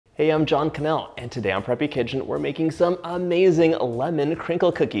Hey, I'm John Cannell, and today on Preppy Kitchen, we're making some amazing lemon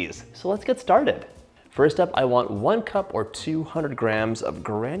crinkle cookies. So let's get started. First up, I want 1 cup or 200 grams of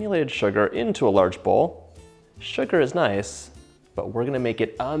granulated sugar into a large bowl. Sugar is nice, but we're gonna make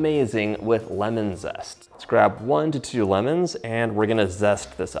it amazing with lemon zest. Let's grab 1 to 2 lemons, and we're gonna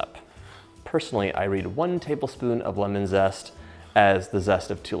zest this up. Personally, I read 1 tablespoon of lemon zest as the zest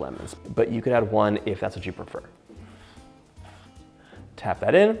of 2 lemons, but you could add 1 if that's what you prefer. Tap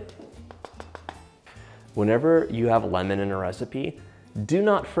that in. Whenever you have lemon in a recipe, do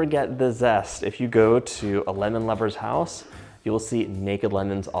not forget the zest. If you go to a lemon lover's house, you will see naked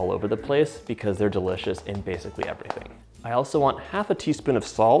lemons all over the place because they're delicious in basically everything. I also want half a teaspoon of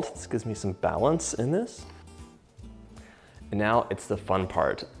salt. This gives me some balance in this. And now it's the fun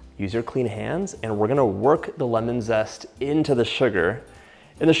part. Use your clean hands and we're gonna work the lemon zest into the sugar.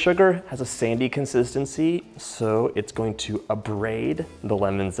 And the sugar has a sandy consistency, so it's going to abrade the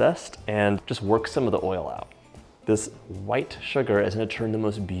lemon zest and just work some of the oil out. This white sugar is gonna turn the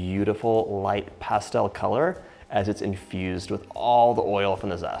most beautiful light pastel color as it's infused with all the oil from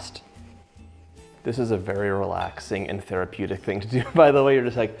the zest. This is a very relaxing and therapeutic thing to do, by the way. You're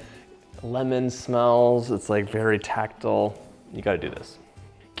just like, lemon smells, it's like very tactile. You gotta do this.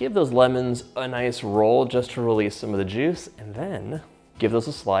 Give those lemons a nice roll just to release some of the juice, and then give those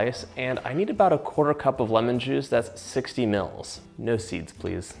a slice, and I need about 1/4 cup of lemon juice. That's 60 mils. No seeds,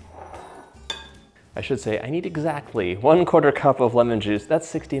 please. I should say I need exactly 1/4 cup of lemon juice. That's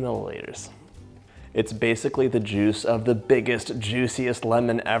 60 milliliters. It's basically the juice of the biggest, juiciest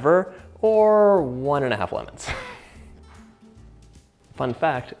lemon ever, or 1.5 lemons. Fun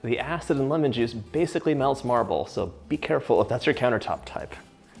fact, the acid in lemon juice basically melts marble, so be careful if that's your countertop type.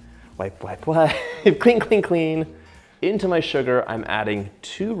 Wipe, wipe, wipe, clean, clean, clean. Into my sugar, I'm adding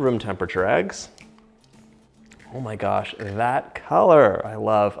 2 room temperature eggs. Oh my gosh, that color. I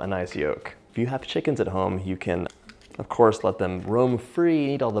love a nice yolk. If you have chickens at home, you can, of course, let them roam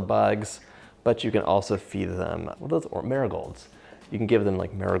free, eat all the bugs, but you can also feed them, what are those, or marigolds. You can give them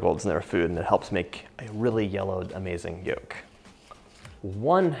like marigolds in their food, and it helps make a really yellowed, amazing yolk.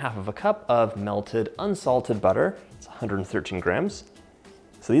 1/2 cup of melted unsalted butter. It's 113 grams.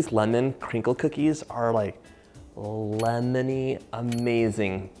 So these lemon crinkle cookies are like lemony,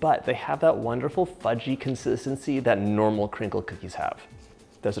 amazing, but they have that wonderful fudgy consistency that normal crinkle cookies have.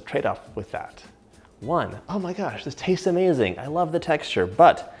 There's a trade-off with that. 1, oh my gosh, this tastes amazing. I love the texture,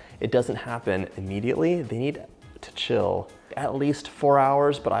 but it doesn't happen immediately. They need to chill at least 4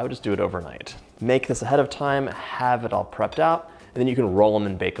 hours, but I would just do it overnight. Make this ahead of time, have it all prepped out, and then you can roll them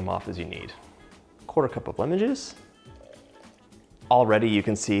and bake them off as you need. 1/4 cup of lemon juice. Already you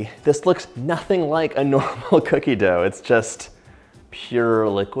can see this looks nothing like a normal cookie dough. It's just pure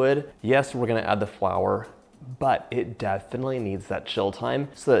liquid. Yes, we're gonna add the flour, but it definitely needs that chill time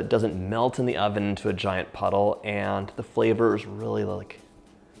so that it doesn't melt in the oven into a giant puddle, and the flavors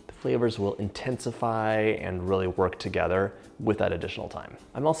will intensify and really work together with that additional time.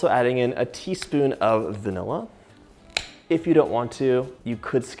 I'm also adding in a teaspoon of vanilla. If you don't want to, you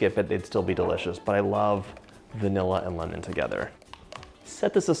could skip it, they'd still be delicious, but I love vanilla and lemon together.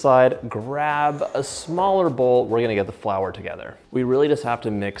 Set this aside, grab a smaller bowl, we're gonna get the flour together. We really just have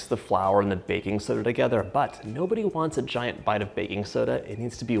to mix the flour and the baking soda together, but nobody wants a giant bite of baking soda. It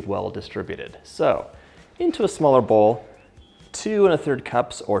needs to be well distributed. So, into a smaller bowl, 2 1/3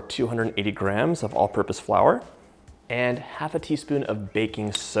 cups or 280 grams of all-purpose flour, and 1/2 teaspoon of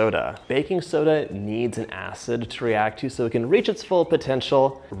baking soda. Baking soda needs an acid to react to so it can reach its full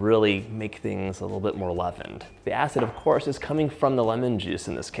potential, really make things a little bit more leavened. The acid, of course, is coming from the lemon juice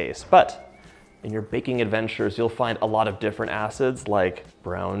in this case, but in your baking adventures, you'll find a lot of different acids like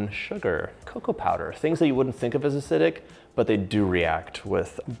brown sugar, cocoa powder, things that you wouldn't think of as acidic, but they do react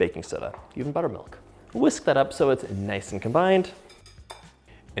with baking soda, even buttermilk. Whisk that up so it's nice and combined.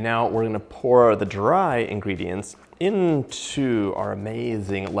 And now we're gonna pour the dry ingredients into our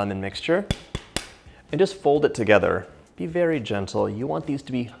amazing lemon mixture and just fold it together. Be very gentle. You want these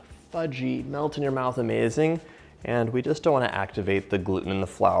to be fudgy, melt in your mouth, amazing, and we just don't want to activate the gluten in the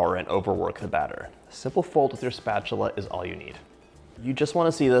flour and overwork the batter. A simple fold with your spatula is all you need. You just want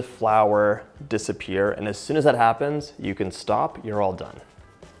to see the flour disappear, and as soon as that happens, you can stop, you're all done.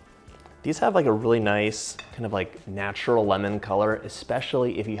 These have like a really nice kind of like natural lemon color,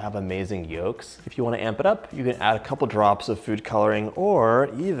 especially if you have amazing yolks. If you want to amp it up, you can add a couple drops of food coloring or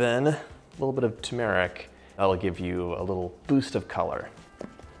even a little bit of turmeric. That'll give you a little boost of color.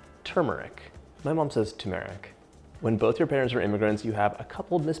 Turmeric. My mom says turmeric. When both your parents are immigrants, you have a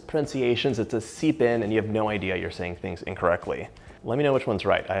couple mispronunciations that just seep in and you have no idea you're saying things incorrectly. Let me know which one's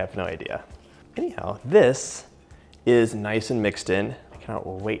right. I have no idea. Anyhow, this is nice and mixed in. cannot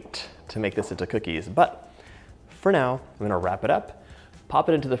wait to make this into cookies. But for now, I'm gonna wrap it up, pop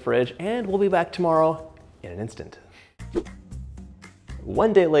it into the fridge, and we'll be back tomorrow in an instant.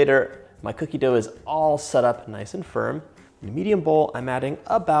 One day later, my cookie dough is all set up nice and firm. In a medium bowl, I'm adding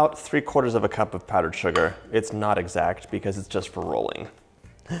about 3/4 of a cup of powdered sugar. It's not exact because it's just for rolling.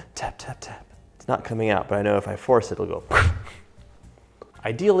 Tap, tap, tap. It's not coming out, but I know if I force it, it'll go.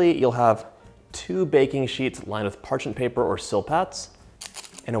 Ideally, you'll have 2 baking sheets lined with parchment paper or silpats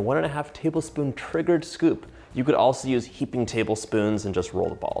and a 1.5 tablespoon triggered scoop. You could also use heaping tablespoons and just roll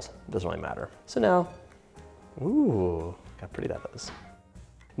the balls. It doesn't really matter. So now, ooh, look how pretty that is.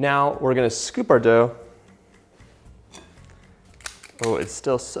 Now we're gonna scoop our dough. Oh, it's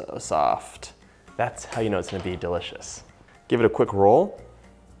still so soft. That's how you know it's gonna be delicious. Give it a quick roll,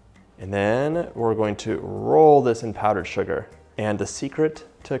 and then we're going to roll this in powdered sugar. And the secret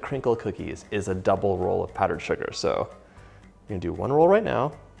to crinkle cookies is a double roll of powdered sugar. So you're gonna do 1 roll right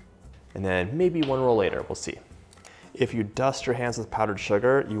now, and then maybe 1 roll later, we'll see. If you dust your hands with powdered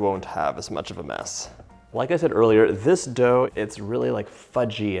sugar, you won't have as much of a mess. Like I said earlier, this dough, it's really like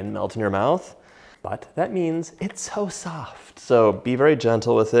fudgy and melt in your mouth, but that means it's so soft. So be very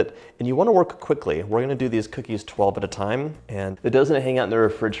gentle with it, and you wanna work quickly. We're gonna do these cookies 12 at a time, and the dough's gonna hang out in the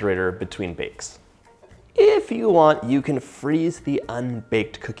refrigerator between bakes. If you want, you can freeze the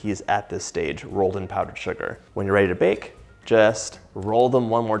unbaked cookies at this stage, rolled in powdered sugar. When you're ready to bake, just roll them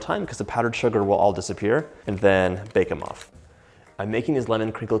one more time because the powdered sugar will all disappear, and then bake them off. I'm making these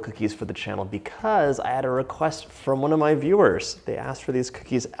lemon crinkle cookies for the channel because I had a request from one of my viewers. They asked for these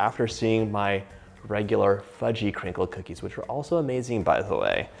cookies after seeing my regular fudgy crinkle cookies, which are also amazing, by the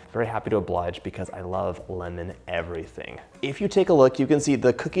way. Very happy to oblige because I love lemon everything. If you take a look, you can see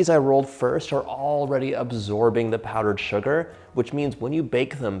the cookies I rolled first are already absorbing the powdered sugar, which means when you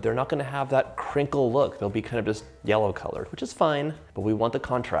bake them, they're not gonna have that crinkle look. They'll be kind of just yellow colored, which is fine, but we want the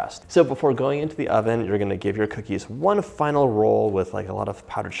contrast. So before going into the oven, you're gonna give your cookies one final roll with like a lot of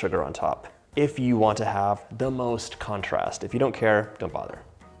powdered sugar on top. If you want to have the most contrast. If you don't care, don't bother.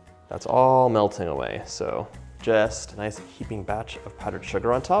 That's all melting away. So just a nice heaping batch of powdered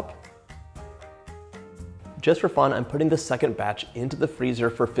sugar on top. Just for fun, I'm putting the second batch into the freezer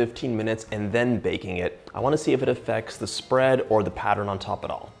for 15 minutes and then baking it. I wanna see if it affects the spread or the pattern on top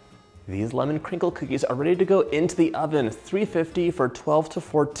at all. These lemon crinkle cookies are ready to go into the oven, 350 for 12 to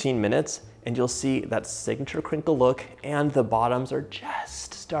 14 minutes, and you'll see that signature crinkle look, and the bottoms are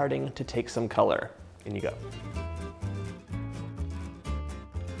just starting to take some color. In you go.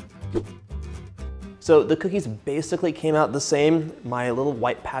 So the cookies basically came out the same. My little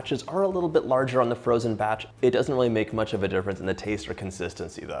white patches are a little bit larger on the frozen batch. It doesn't really make much of a difference in the taste or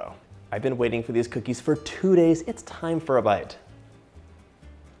consistency though. I've been waiting for these cookies for 2 days. It's time for a bite.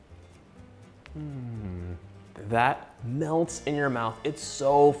 That melts in your mouth. It's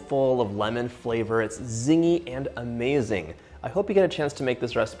so full of lemon flavor. It's zingy and amazing. I hope you get a chance to make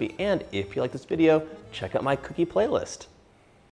this recipe, and if you like this video, check out my cookie playlist.